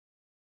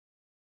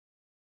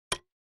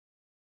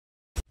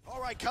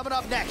right, coming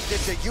up next,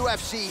 it's a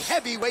UFC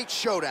heavyweight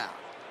showdown.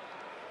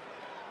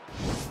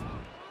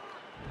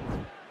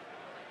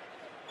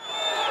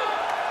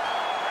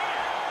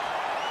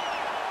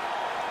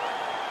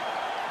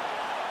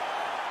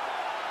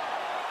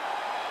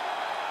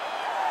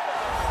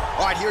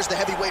 All right, here's the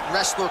heavyweight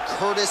wrestler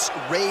Curtis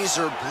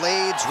Razor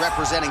Blaydes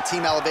representing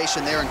Team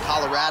Elevation there in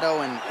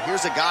Colorado. And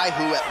here's a guy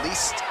who, at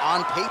least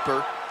on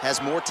paper,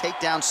 has more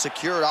takedowns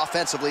secured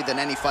offensively than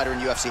any fighter in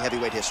UFC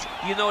heavyweight history.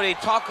 You know, they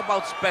talk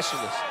about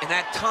specialists, and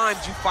at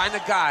times you find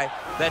a guy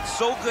that's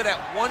so good at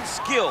one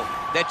skill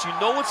that you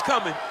know it's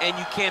coming and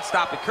you can't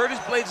stop it. Curtis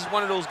Blaydes is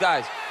one of those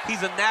guys.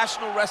 He's a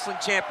national wrestling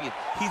champion.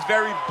 He's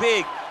very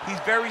big, he's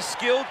very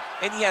skilled,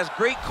 and he has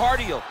great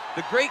cardio.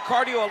 The great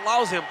cardio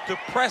allows him to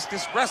press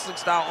this wrestling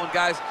style on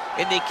guys,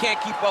 and they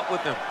can't keep up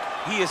with him.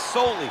 He is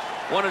solely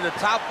one of the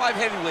top 5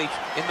 heavyweights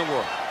in the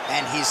world.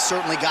 And he's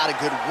certainly got a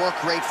good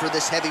work rate for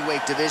this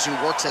heavyweight division,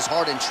 works as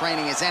hard in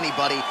training as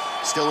anybody,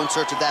 still in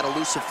search of that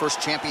elusive first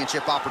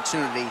championship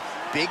opportunity.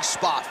 Big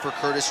spot for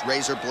Curtis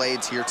Razor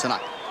Blaydes here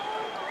tonight.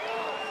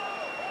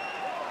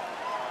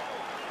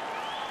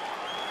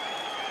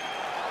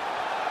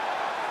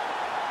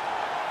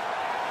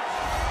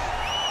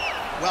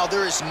 Well,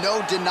 there is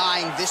no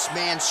denying this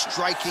man's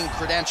striking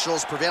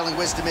credentials. Prevailing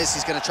wisdom is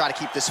he's going to try to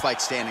keep this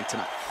fight standing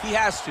tonight. He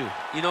has to.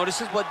 You know,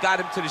 this is what got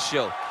him to the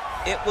show.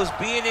 It was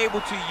being able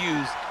to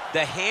use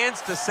the hands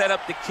to set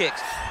up the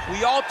kicks.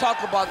 We all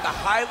talk about the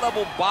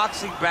high-level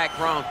boxing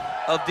background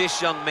of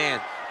this young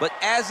man. But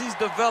as he's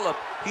developed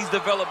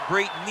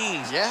great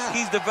knees. Yeah.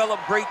 He's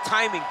developed great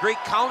timing, great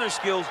counter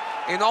skills,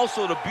 and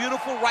also the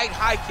beautiful right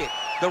high kick.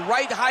 The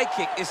right high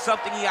kick is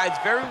something he hides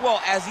very well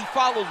as he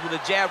follows with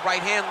a jab,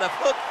 right hand, left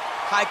hook.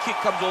 High kick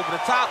comes over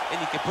the top, and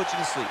he can put you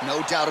to sleep.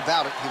 No doubt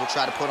about it. He will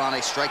try to put on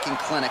a striking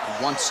clinic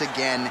once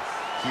again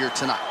here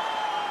tonight.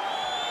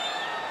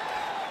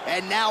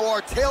 And now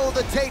our tale of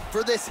the tape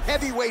for this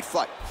heavyweight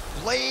fight.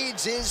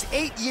 Blaydes is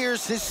 8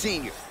 years his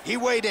senior. He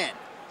weighed in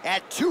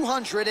at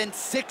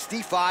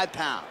 265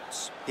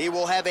 pounds. He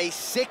will have a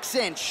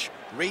 6-inch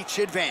reach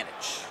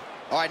advantage.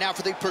 All right, now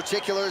for the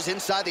particulars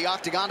inside the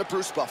octagon to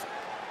Bruce Buffer.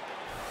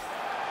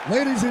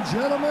 Ladies and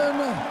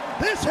gentlemen,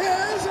 this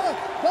is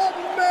the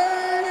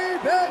main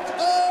event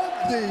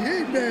of the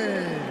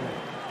evening.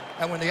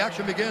 And when the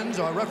action begins,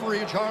 our referee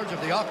in charge of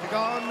the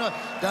octagon,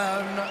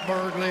 Dan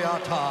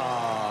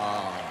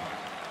Bergliata.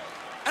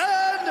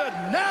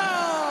 And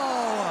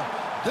now,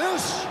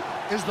 this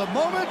is the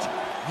moment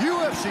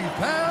UFC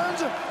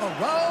fans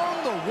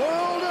around the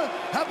world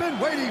have been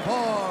waiting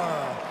for.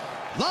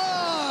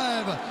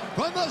 Live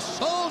from the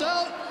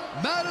sold-out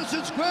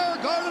Madison Square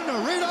Garden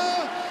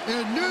Arena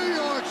in New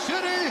York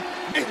City,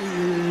 it's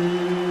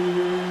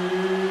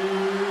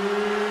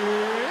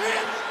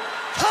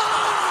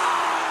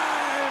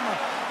time!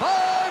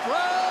 5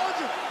 rounds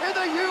in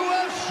the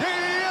UFC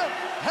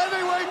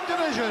heavyweight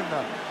division.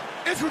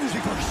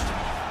 Introducing first,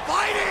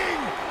 fighting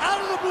out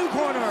of the blue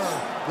corner.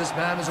 This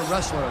man is a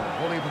wrestler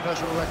holding a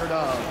professional record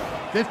of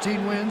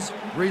 15 wins,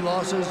 3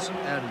 losses,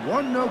 and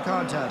 1 no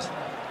contest.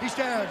 He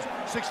stands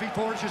 6 feet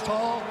 4 inches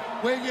tall,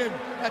 weighing in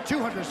at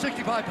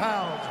 265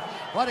 pounds.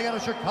 Fighting out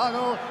of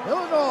Chicago,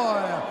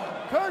 Illinois,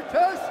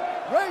 Curtis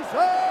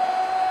Razor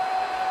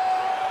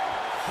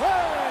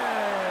Blaydes.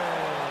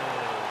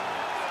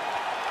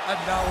 And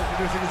now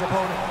introducing his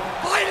opponent,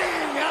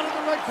 fighting out of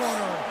the right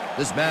corner.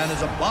 This man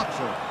is a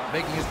boxer,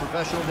 making his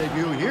professional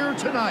debut here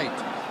tonight.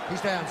 He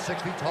stands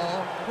 6 feet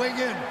tall, weighing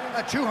in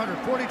at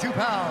 242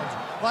 pounds.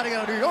 Fighting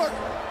out of New York,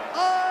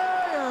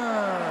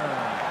 Iron.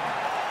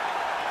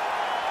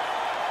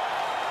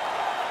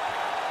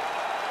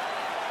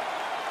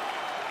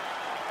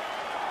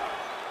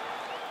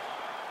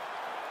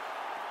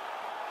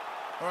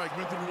 All right,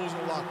 commit to the rules in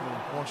the locker room.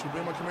 I want you to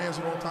obey my commands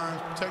at all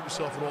times, protect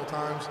yourself at all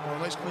times. I want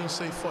a nice, clean,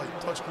 safe fight.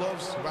 Touch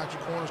gloves, back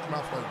your corners, come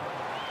out fighting.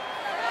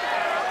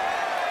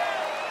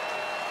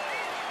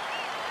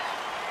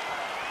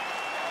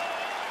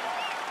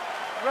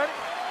 Ready?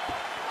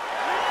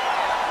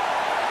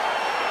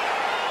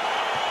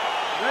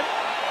 Ready?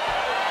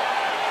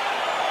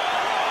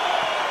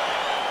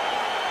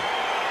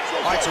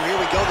 All right, so here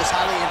we go. This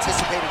highly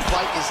anticipated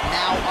fight is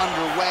now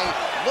underway.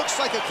 Looks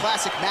like a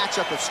classic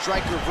matchup of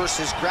striker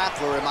versus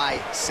grappler. Am I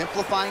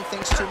simplifying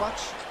things too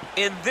much?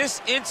 In this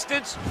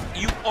instance,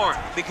 you aren't,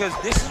 because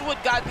this is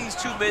what got these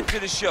two men to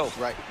the show.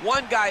 Right.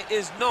 One guy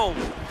is known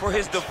for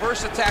his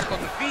diverse attack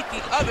on the feet.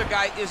 The other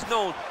guy is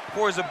known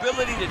for his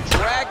ability to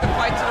drag the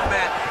fight to the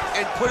mat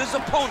and put his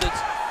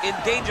opponents in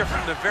danger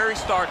from the very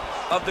start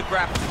of the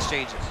grappling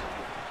exchanges.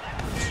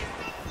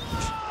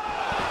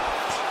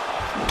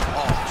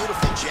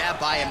 Beautiful jab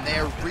by him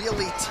there,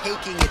 really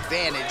taking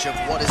advantage of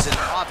what is an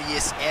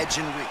obvious edge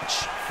and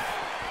reach.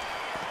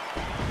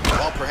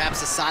 Well,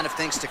 perhaps a sign of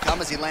things to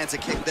come as he lands a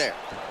kick there.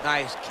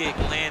 Nice kick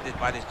landed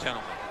by this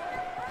gentleman.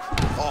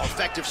 Oh,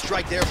 effective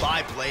strike there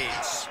by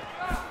Blaydes.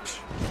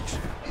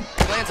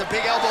 Lands a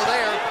big elbow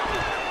there.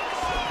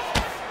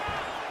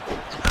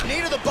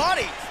 Knee to the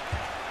body.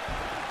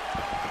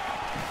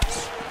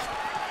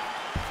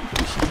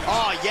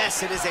 Oh,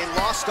 yes, it is a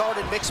lost art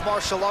in mixed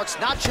martial arts.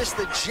 Not just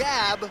the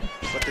jab,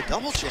 but the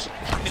double jab.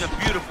 I mean, a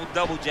beautiful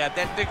double jab.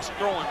 That thing's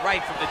throwing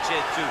right from the chin,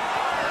 too.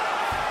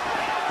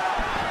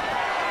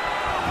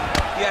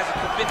 He has a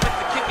commitment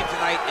to kicking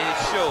tonight, and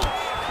it shows.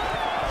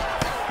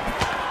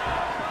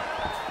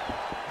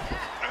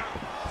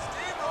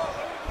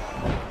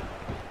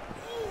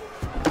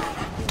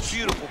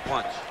 Beautiful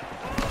punch.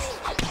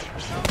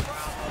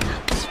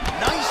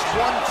 Nice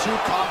 1-2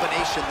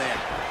 combination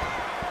there.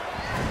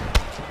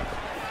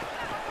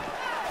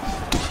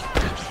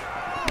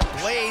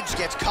 Blaydes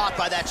gets caught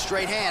by that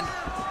straight hand.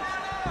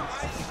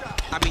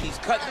 I mean, he's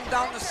cutting them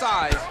down the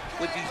sides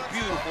with these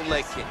beautiful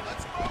leg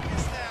kicks.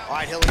 All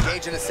right, he'll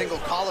engage in a single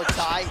collar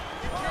tie.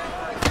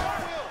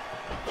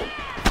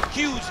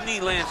 Huge knee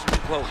lands from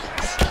close.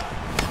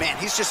 Man,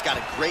 he's just got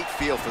a great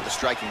feel for the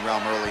striking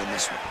realm early in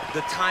this one.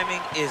 The timing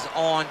is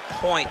on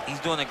point. He's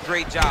doing a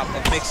great job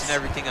of mixing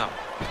everything up.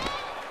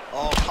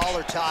 Oh,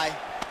 collar tie.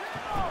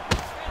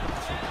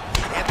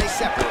 And they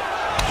separate.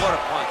 What a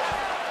punch.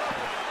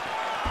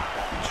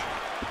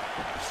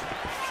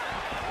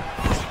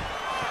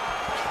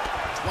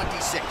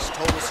 26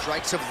 total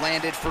strikes have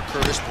landed for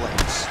Curtis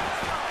Blaydes.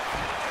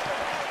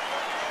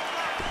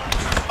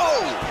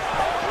 Oh!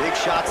 Big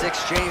shots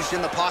exchanged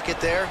in the pocket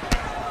there.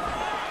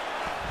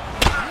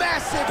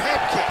 Massive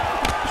head kick.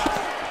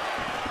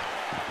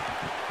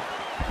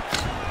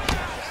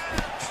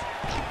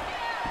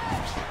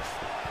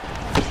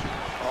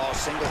 Oh,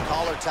 single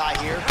collar tie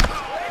here.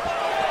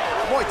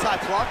 Muay Thai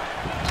plug.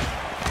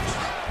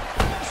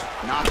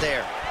 Not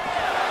there.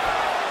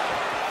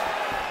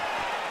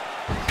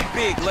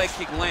 Big leg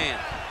kick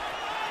land.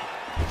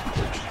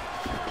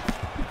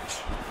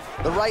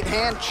 The right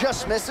hand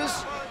just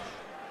misses.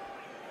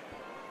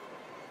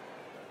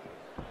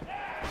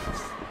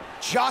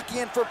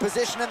 Jockeying for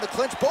position in the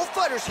clinch. Both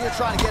fighters here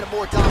trying to get a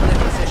more dominant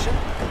position.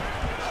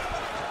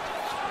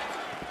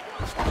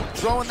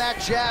 Throwing that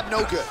jab,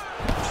 no good.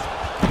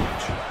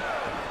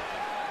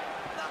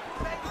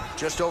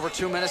 Just over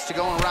 2 minutes to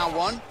go in round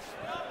one.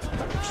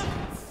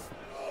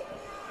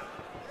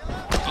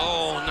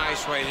 Oh,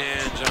 nice right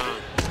hand, John.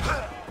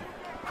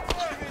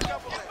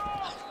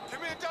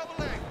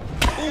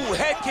 Ooh,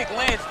 head kick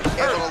lands.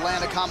 Able to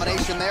land a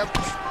combination there.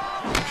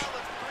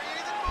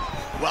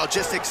 Well,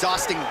 just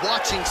exhausting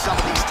watching some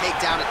of these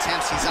takedown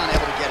attempts. He's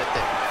unable to get it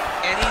there.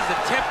 And he's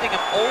attempting them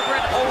over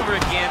and over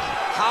again.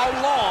 How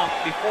long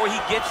before he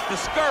gets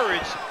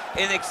discouraged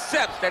and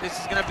accepts that this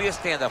is going to be a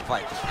stand-up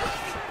fight?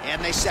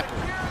 And they separate.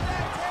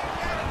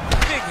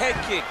 Big head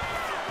kick.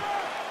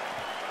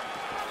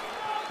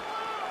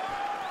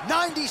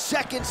 90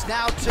 seconds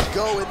now to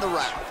go in the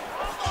round.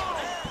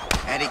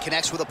 And he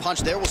connects with a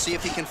punch there. We'll see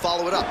if he can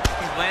follow it up.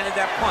 He's landed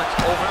that punch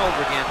over and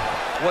over again.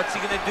 What's he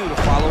gonna do to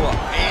follow up?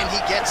 And he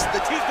gets the...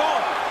 He's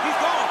gone! He's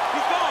gone!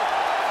 He's gone!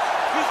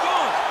 He's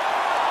gone!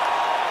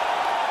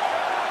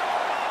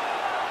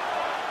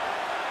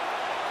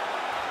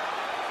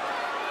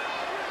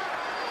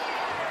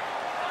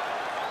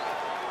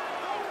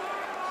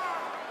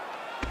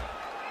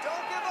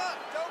 Don't give up!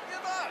 Don't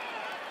give up!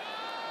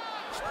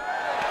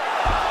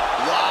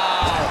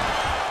 Wow!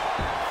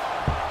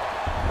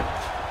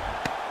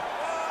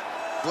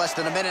 Less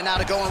than a minute now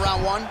to go in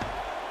round one.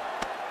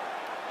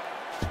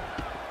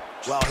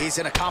 Well, he's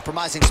in a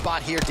compromising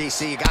spot here,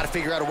 DC. You got to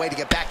figure out a way to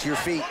get back to your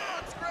feet.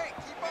 That's great.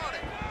 Keep on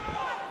it.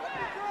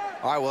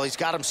 All right, well, he's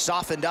got him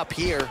softened up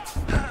here.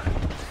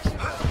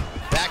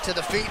 Back to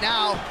the feet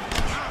now.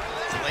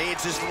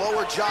 Blaydes'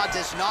 lower jaw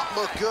does not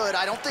look good.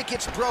 I don't think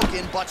it's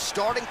broken, but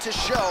starting to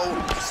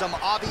show some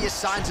obvious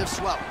signs of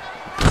swelling.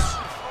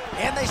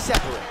 And they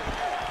separate.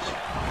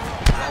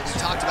 Well, we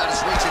talked about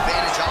his reach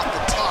advantage off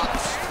the top.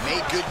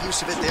 Made good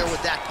use of it there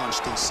with that punch,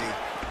 DC.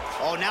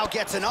 Oh, now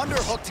gets an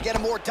underhook to get a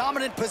more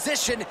dominant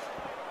position.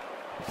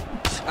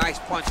 Nice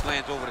punch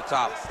lands over the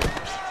top.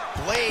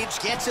 Blaydes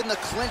gets in the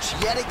clinch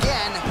yet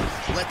again.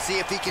 Let's see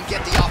if he can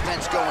get the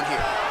offense going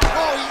here.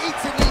 Oh, he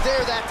eats a knee there.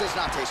 That does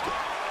not taste good.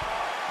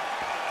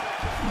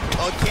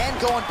 Again,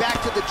 going back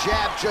to the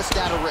jab just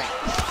out of range.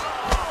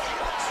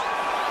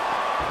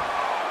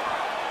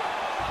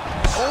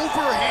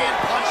 Overhand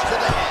punch to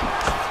the head.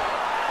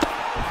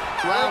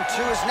 Round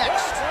two is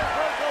next.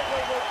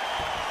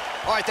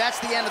 All right, that's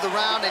the end of the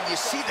round, and you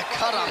see the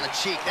cut on the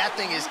cheek. That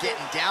thing is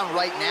getting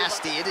downright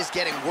nasty. It is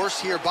getting worse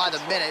here by the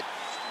minute.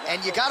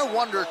 And you got to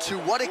wonder, to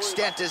what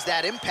extent does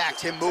that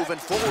impact him moving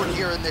forward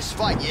here in this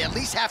fight? You at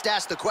least have to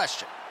ask the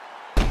question.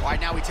 All right,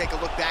 now we take a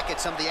look back at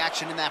some of the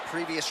action in that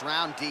previous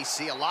round,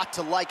 DC. A lot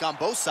to like on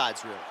both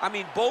sides, really. I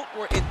mean, both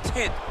were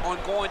intent on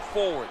going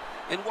forward.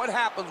 And what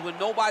happens when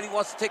nobody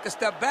wants to take a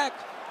step back?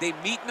 They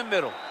meet in the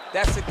middle.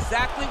 That's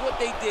exactly what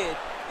they did,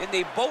 and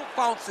they both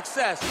found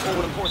success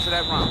over the course of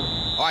that round.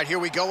 All right, here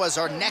we go as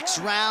our next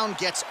round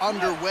gets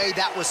underway.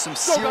 That was some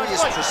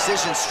serious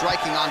precision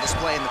striking on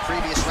display in the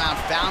previous round.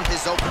 Found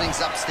his openings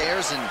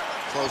upstairs and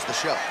closed the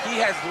show. He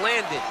has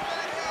landed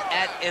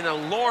at an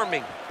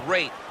alarming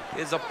rate.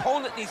 His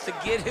opponent needs to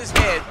get his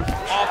head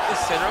off the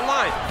center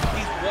line.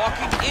 He's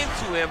walking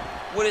into him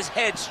with his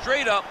head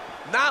straight up,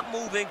 not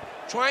moving,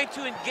 trying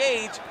to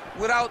engage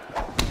without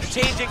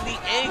changing the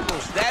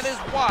angles. That is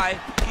why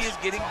he is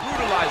getting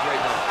brutalized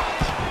right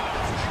now.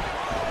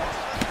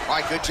 All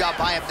right, good job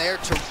by him there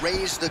to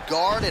raise the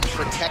guard and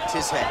protect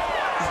his head.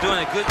 He's doing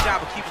a good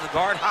job of keeping the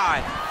guard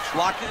high,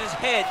 blocking his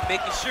head,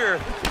 making sure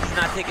he's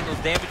not taking those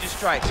damaging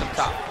strikes up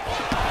top.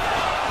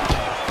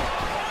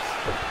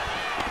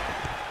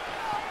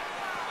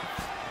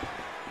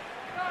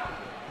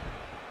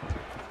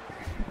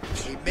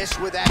 He missed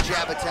with that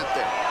jab attempt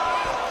there.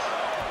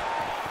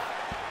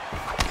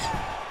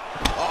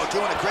 Oh,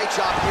 doing a great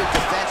job here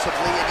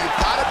defensively, and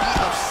you've got to be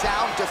of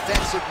sound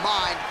defensive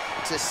mind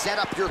to set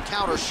up your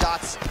counter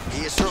shots.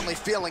 He is certainly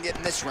feeling it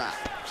in this round.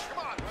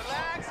 Come on,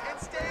 relax and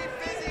stay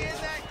busy in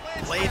that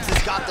clinch. Blaydes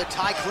has got the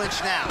tie clinch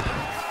now.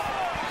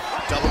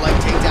 Double leg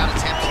takedown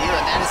attempt here,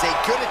 and that is a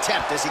good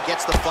attempt as he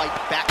gets the fight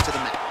back to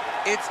the mat.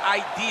 It's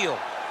ideal.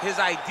 His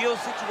ideal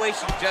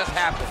situation just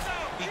happened.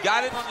 He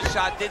got in on the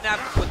shot, didn't have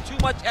to put too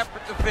much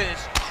effort to finish.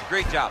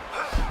 Great job.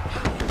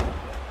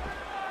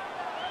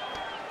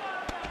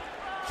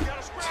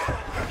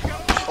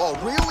 Oh,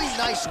 really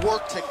nice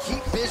work to keep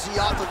busy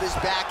off of his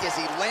back as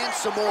he lands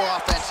some more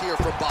offense here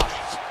for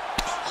Blaydes.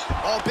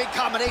 Oh, big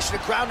combination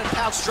of ground and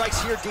pound strikes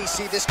here,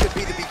 DC. This could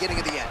be the beginning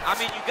of the end. I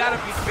mean, you got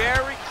to be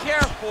very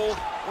careful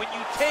when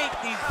you take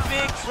these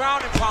big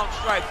ground and pound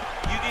strikes.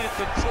 You need a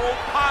controlled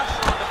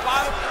posture on the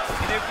bottom,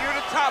 and if you're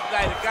the top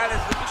guy, the guy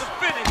that's looking to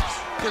finish,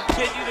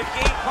 continue to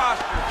gain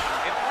posture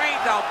and rain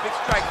down big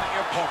strikes on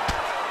your opponent.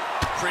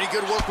 Pretty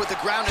good work with the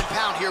ground and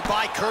pound here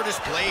by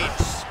Curtis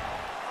Blaydes.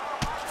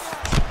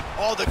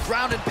 Oh, the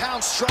ground and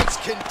pound strikes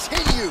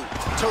continue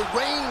to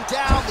rain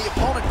down. The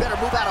opponent better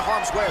move out of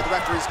harm's way or the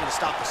referee's going to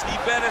stop this. He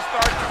better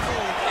start to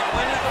move, and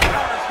when his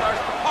opponent starts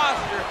to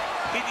posture,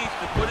 he needs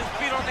to put his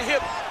feet on the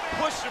hip,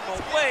 push him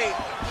away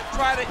to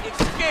try to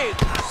escape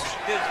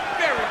this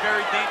very,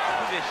 very dangerous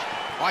position.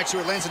 All right,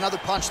 so he lands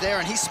another punch there,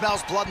 and he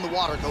smells blood in the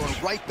water, going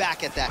right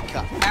back at that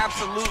cut.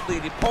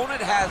 Absolutely. The opponent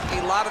has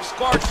a lot of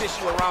scar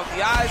tissue around the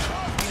eyes.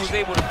 He was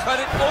able to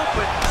cut it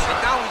open, and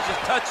now he's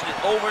just touching it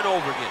over and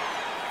over again.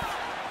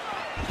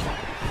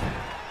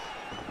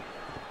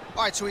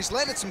 All right, so he's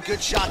landed some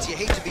good shots. You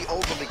hate to be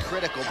overly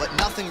critical, but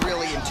nothing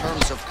really in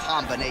terms of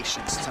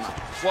combinations tonight.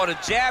 Well, the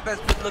jab has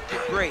been looking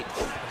great.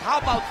 How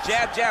about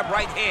jab, jab,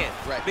 right hand?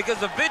 Right.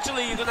 Because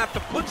eventually you're going to have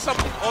to put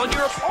something on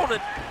your opponent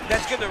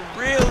that's going to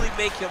really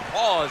make him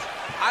pause.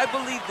 I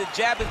believe the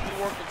jab has been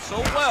working so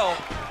well,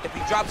 if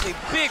he drops a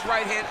big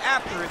right hand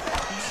after it,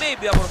 he may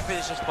be able to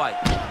finish this fight.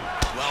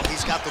 Well,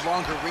 he's got the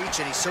longer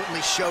reach, and he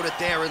certainly showed it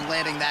there in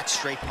landing that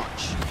straight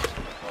punch.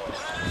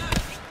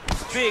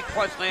 Big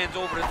punch lands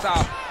over the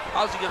top.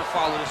 How's he gonna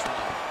follow this one?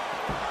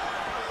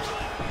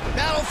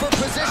 Battle for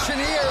position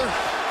here.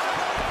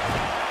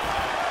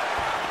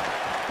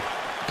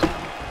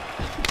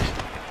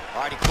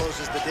 All right, he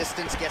closes the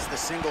distance, gets the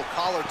single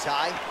collar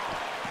tie.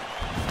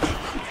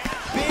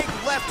 Big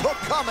left hook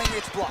coming,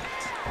 it's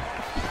blocked.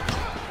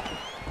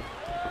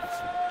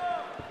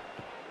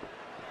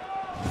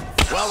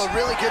 Well, a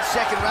really good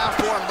second round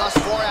for him thus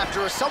far.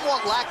 After a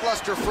somewhat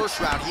lackluster first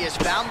round, he has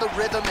found the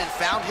rhythm and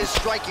found his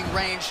striking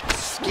range.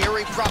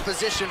 Scary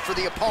proposition for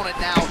the opponent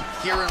now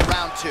here in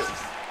round two.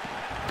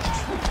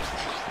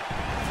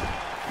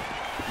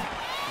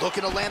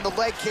 Looking to land the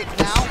leg kick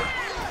now.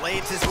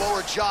 Blaydes his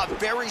lower jaw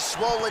very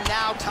swollen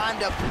now. Time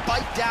to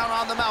bite down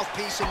on the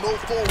mouthpiece and move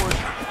forward.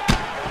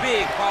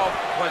 Big, powerful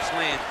punch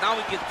lands. Now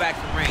he gets back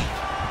to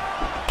range.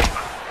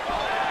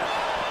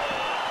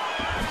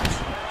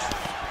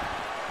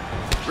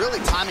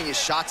 Really timing his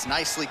shots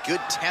nicely. Good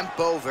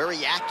tempo,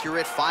 very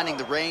accurate, finding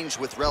the range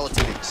with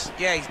relative ease.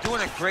 Yeah, he's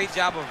doing a great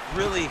job of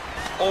really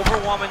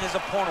overwhelming his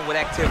opponent with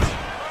activity.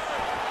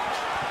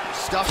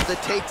 Stuffs the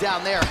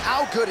takedown there.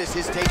 How good is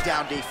his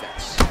takedown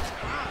defense?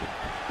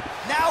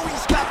 Now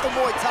he's got the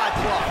Muay Thai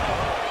block.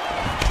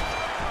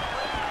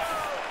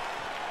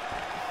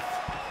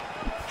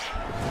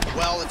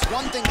 Well, it's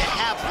one thing to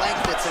have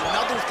length, it's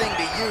another thing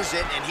to use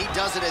it, and he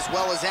does it as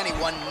well as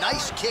anyone.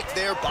 Nice kick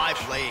there by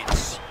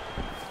Blaydes.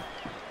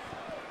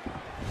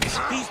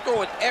 He's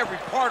throwing every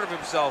part of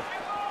himself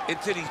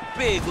into these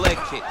big leg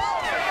kicks.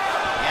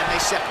 And they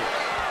separate.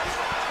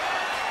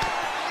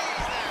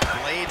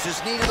 Blaydes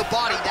his knee to the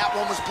body. That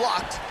one was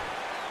blocked.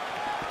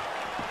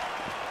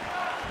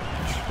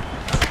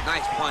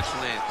 Nice punch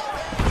lands.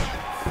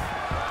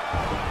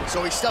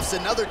 So he stuffs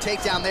another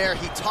takedown there.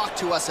 He talked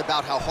to us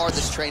about how hard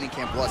this training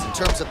camp was in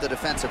terms of the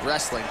defensive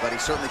wrestling, but he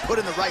certainly put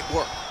in the right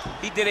work.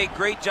 He did a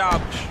great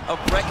job of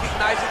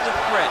recognizing the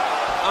threat,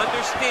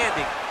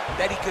 understanding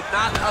that he could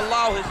not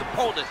allow his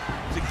opponent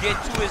to get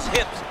to his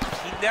hips.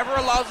 He never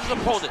allows his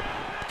opponent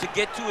to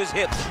get to his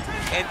hips.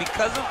 And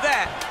because of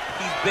that,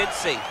 he's been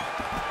safe.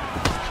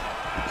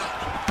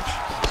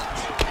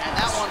 And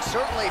that one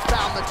certainly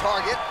found the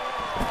target.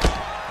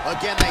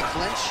 Again, they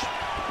clinch.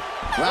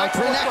 Round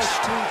three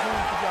next.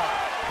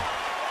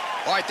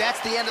 All right, that's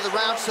the end of the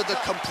round, so the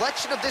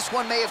complexion of this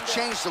one may have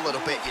changed a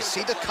little bit. You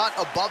see the cut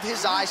above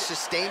his eye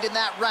sustained in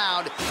that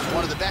round.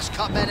 One of the best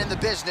cut men in the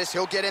business.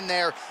 He'll get in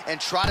there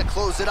and try to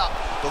close it up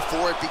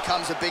before it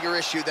becomes a bigger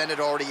issue than it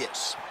already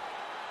is.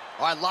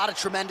 All right, a lot of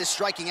tremendous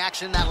striking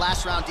action in that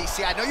last round,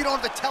 DC. I know you don't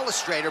have a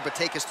telestrator, but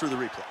take us through the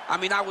replay. I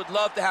mean, I would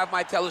love to have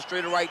my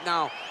telestrator right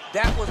now.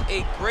 That was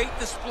a great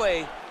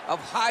display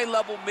of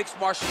high-level mixed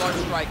martial arts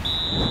striking.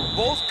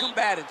 Both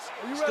combatants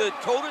stood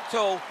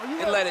toe-to-toe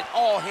and let it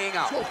all hang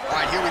out. All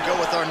right, here we go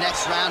with our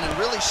next round, and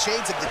really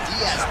shades of the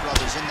Diaz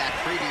brothers in that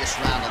previous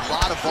round. A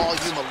lot of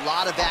volume, a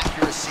lot of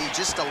accuracy,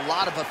 just a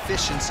lot of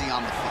efficiency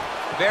on the field.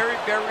 Very,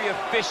 very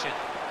efficient.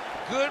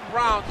 Good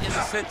round in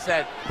the sense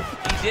that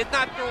he did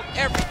not throw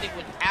everything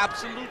with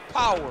absolute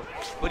power,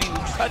 but he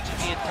was touching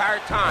the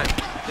entire time.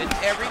 Then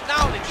every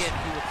now and again,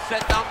 he would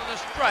set down on a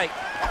strike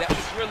that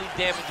was really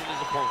damaging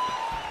his opponent.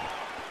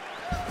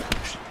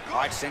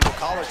 All right, single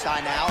collar tie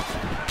now.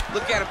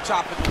 Look at him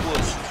chopping the wood.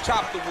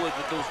 Chop the wood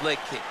with those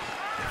leg kicks.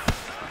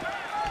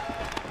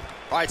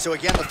 All right, so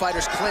again, the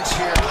fighters clinch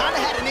here. Kind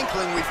of had an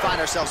inkling we'd find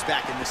ourselves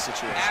back in this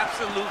situation.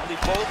 Absolutely.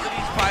 Both of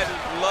these fighters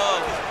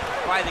love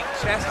fighting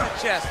chest to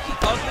chest. The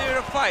uglier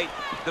the fight,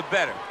 the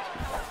better.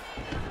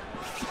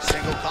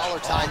 Single collar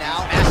tie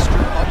now. Master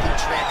of the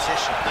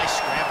transition. Nice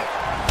scramble.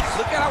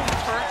 Look at how he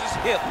turns his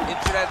hip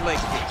into that leg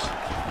kick.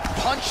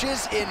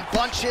 Punches in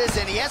bunches,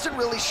 and he hasn't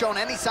really shown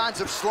any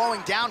signs of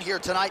slowing down here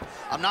tonight.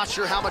 I'm not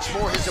sure how much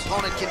more his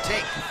opponent can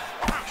take.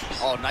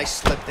 Oh, nice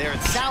slip there.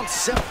 It sounds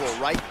simple,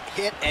 right?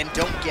 Hit and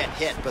don't get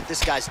hit, but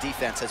this guy's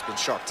defense has been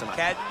sharp tonight.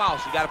 Cat and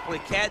mouse. You got to play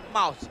cat and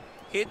mouse.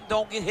 Hit and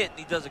don't get hit, and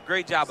he does a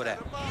great job of that.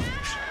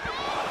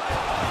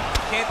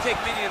 Can't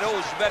take many of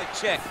those. You better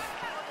check.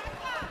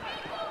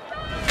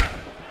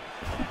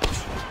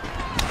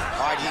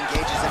 All right, he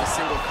engages in a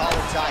single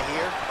collar tie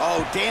here.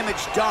 Oh,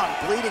 damage done.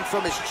 Bleeding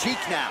from his cheek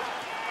now.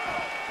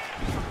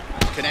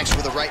 Connects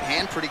with a right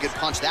hand. Pretty good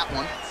punch, that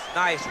one.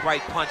 Nice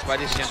right punch by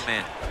this young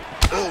man.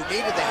 Oh,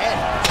 knee to the head.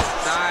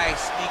 Nice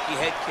sneaky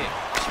head kick.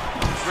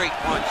 Great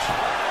punch.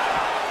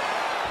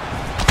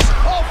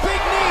 Oh,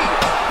 big knee.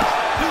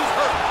 Dude's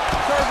hurt.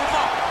 Serve him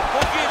up. Go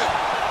get him.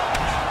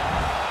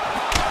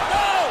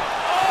 No!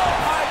 Oh,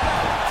 my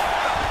God.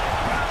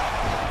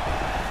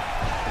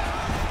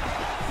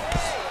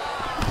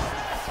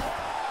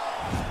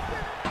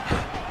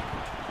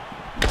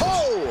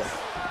 Oh!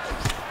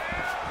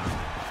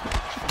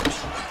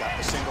 Got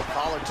the single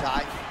collar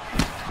tie.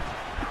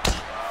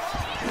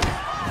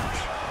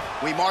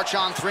 We march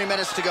on, 3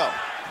 minutes to go.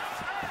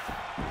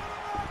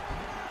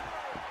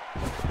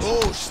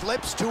 Oh,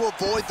 slips to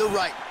avoid the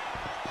right.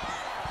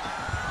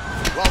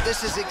 Well,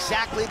 this is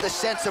exactly the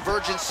sense of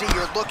urgency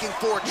you're looking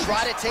for.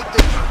 Try to take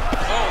the...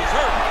 Oh, he's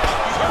hurt.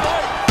 He's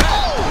hurt.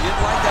 Oh! He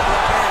didn't like that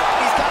left hand.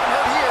 He's gotten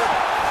hurt here.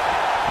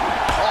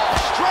 Oh,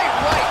 straight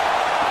right.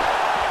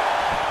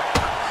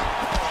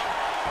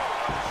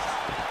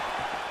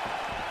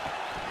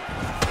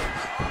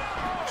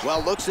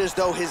 Well, looks as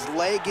though his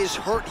leg is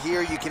hurt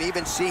here. You can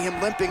even see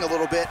him limping a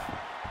little bit.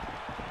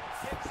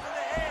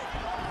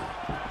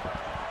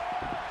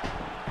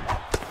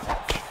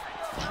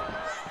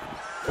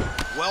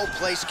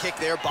 Well-placed kick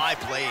there by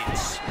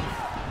Blaydes.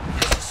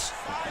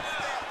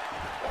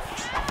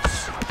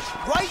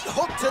 Right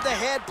hook to the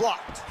head,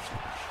 blocked.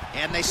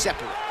 And they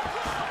separate.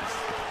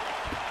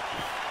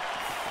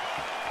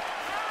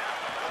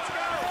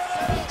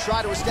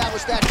 Try to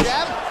establish that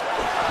jab.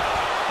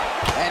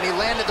 And he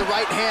landed the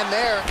right hand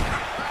there. A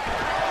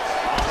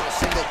little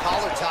single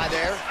collar tie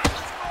there.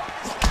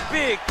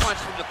 Big punch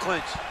from the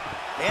clinch.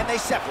 And they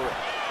separate.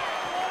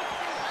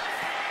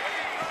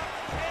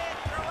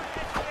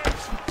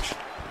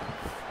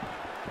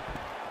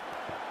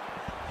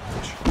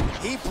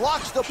 He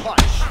blocks the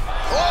punch.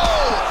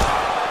 Oh!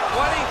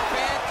 What a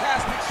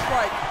fantastic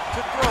strike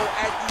to throw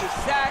at the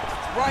exact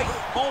right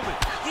moment.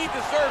 He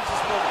deserves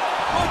this moment.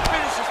 Go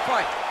finish this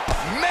fight.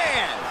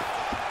 Man!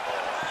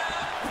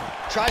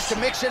 Tries to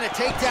mix in a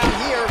takedown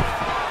here.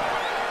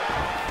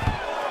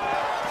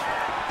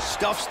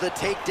 Stuffs the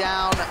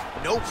takedown,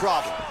 no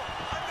problem.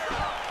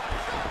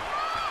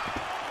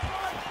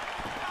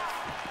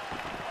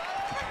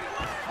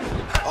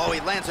 Oh, he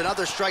lands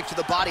another strike to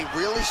the body,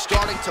 really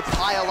starting to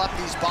pile up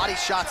these body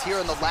shots here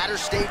in the latter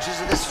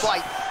stages of this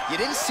fight. You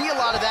didn't see a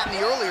lot of that in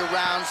the earlier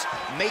rounds,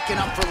 making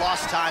up for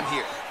lost time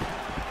here.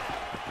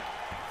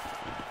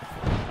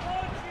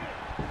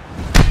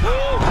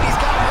 He's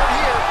got hurt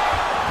here.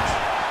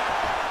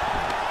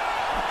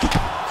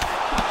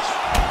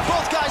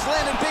 Both guys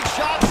landing big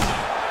shots.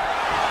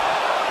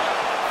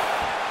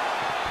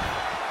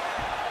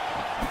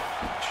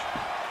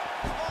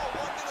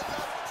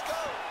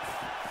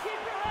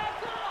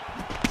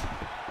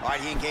 All right,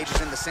 he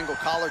engages in the single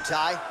collar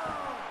tie.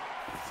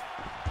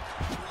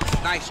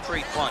 Nice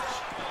straight punch.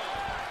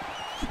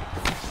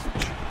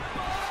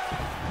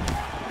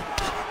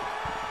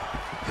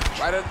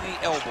 Right under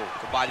the elbow,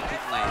 the body kick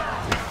land.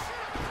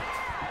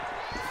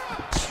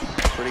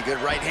 Pretty good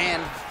right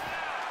hand.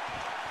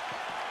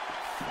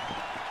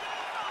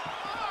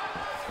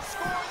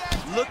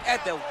 Look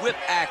at the whip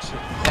action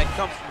that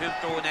comes from him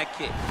throwing that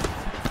kick.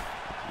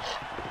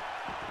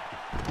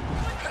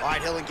 All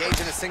right, he'll engage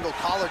in a single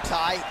collar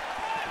tie.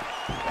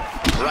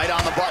 Right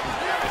on the button.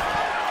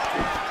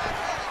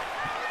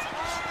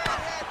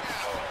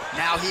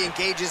 Now he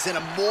engages in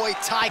a Muay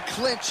Thai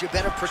clinch. You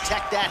better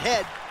protect that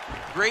head.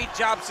 Great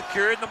job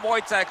securing the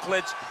Muay Thai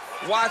clinch.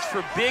 Watch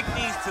for big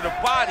knees to the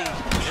body,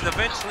 and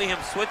eventually him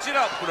switch it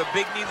up with a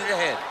big knee to the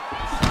head.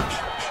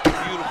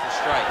 Beautiful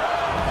strike.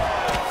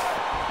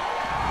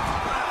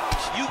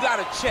 You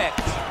gotta check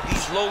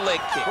these low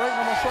leg kicks. Break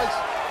on my strikes.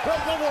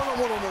 No.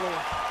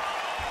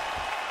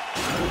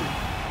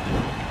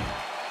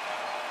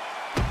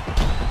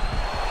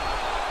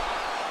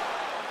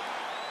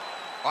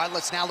 All right,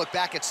 let's now look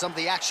back at some of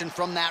the action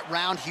from that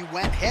round. He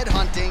went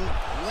headhunting,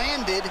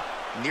 landed,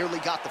 nearly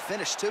got the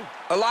finish, too.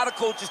 A lot of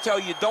coaches tell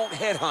you don't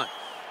headhunt.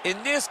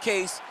 In this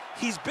case,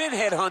 he's been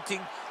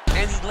headhunting,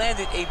 and he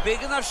landed a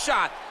big enough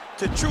shot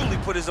to truly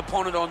put his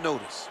opponent on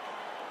notice.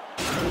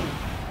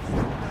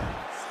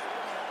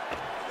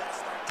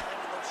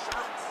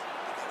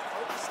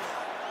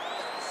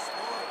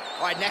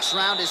 All right, next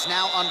round is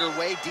now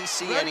underway.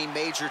 DC, any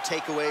major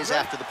takeaways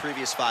after the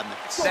previous 5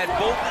 minutes? That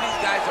both of these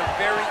guys are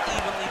very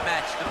evenly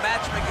matched. The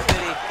matchmaker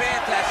did a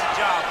fantastic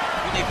job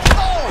when they...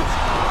 Oh!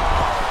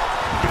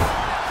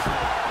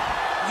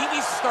 He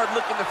needs to start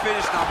looking to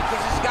finish now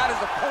because he's got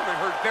his opponent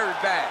hurt very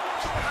bad.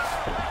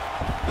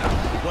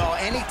 Well,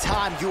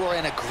 anytime you are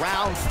in a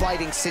ground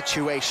fighting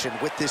situation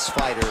with this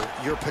fighter,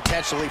 you're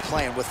potentially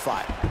playing with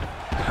fire.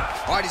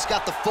 All right, he's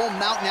got the full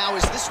mount now.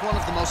 Is this one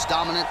of the most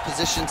dominant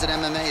positions in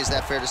MMA? Is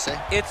that fair to say?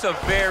 It's a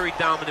very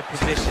dominant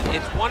position.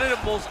 It's one of the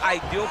most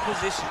ideal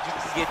positions you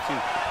can get to,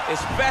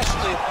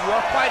 especially if you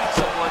are fighting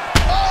someone.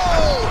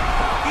 Oh!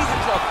 He's in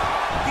trouble.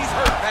 He's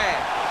hurt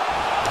bad.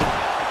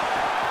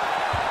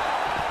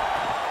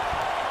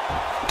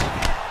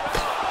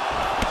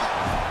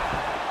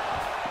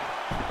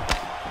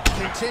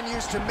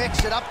 Continues to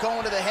mix it up,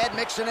 going to the head,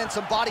 mixing in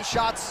some body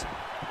shots.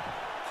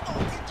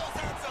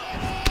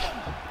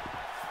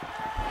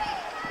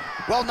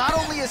 Well, not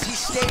only has he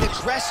stayed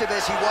aggressive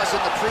as he was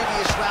in the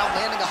previous round,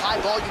 landing a high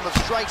volume of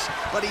strikes,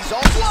 but he's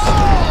also... Whoa!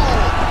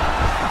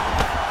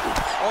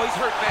 Oh, he's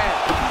hurt bad.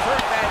 He's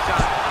hurt bad,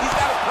 John. He's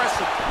got to press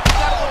him. He's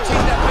got to go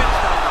chase that finish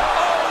down.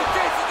 Oh, he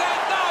tasted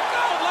that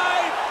knockout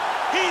life!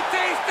 He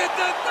tasted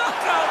the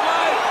knockout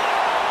life!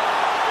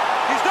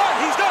 He's done.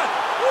 He's done.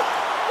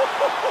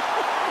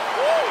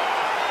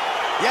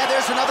 Yeah,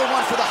 there's another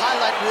one for the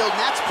highlight reel, and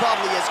that's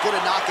probably as good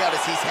a knockout as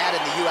he's had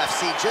in the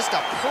UFC. Just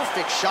a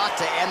perfect shot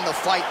to end the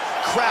fight.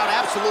 Crowd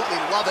absolutely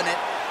loving it.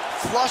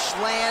 Flush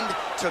land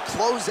to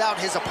close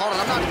out his opponent.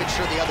 I'm not even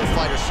sure the other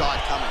fighter saw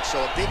it coming. So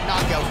a big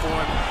knockout for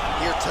him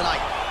here tonight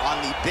on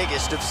the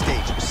biggest of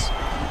stages.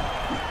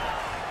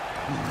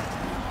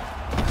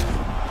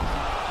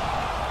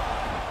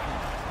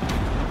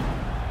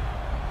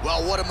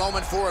 Well, what a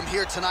moment for him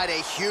here tonight.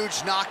 A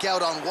huge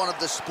knockout on one of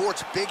the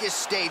sport's biggest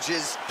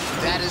stages.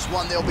 That is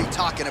one they'll be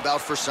talking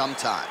about for some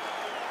time.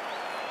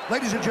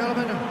 Ladies and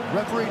gentlemen,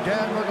 referee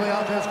Dan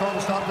Mergliata has called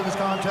a stop to this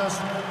contest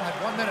at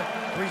 1 minute,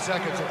 3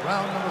 seconds of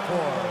round number 4.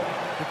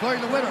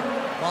 Declaring the winner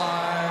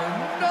by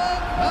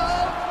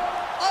knockout.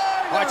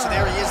 All right, so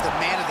there he is, the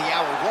man of the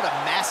hour. What a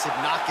massive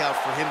knockout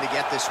for him to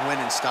get this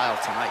win in style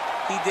tonight.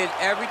 He did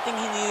everything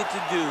he needed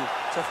to do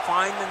to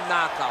find the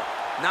knockout.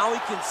 Now he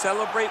can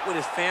celebrate with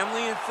his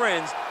family and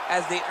friends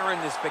as they earn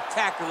this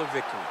spectacular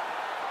victory.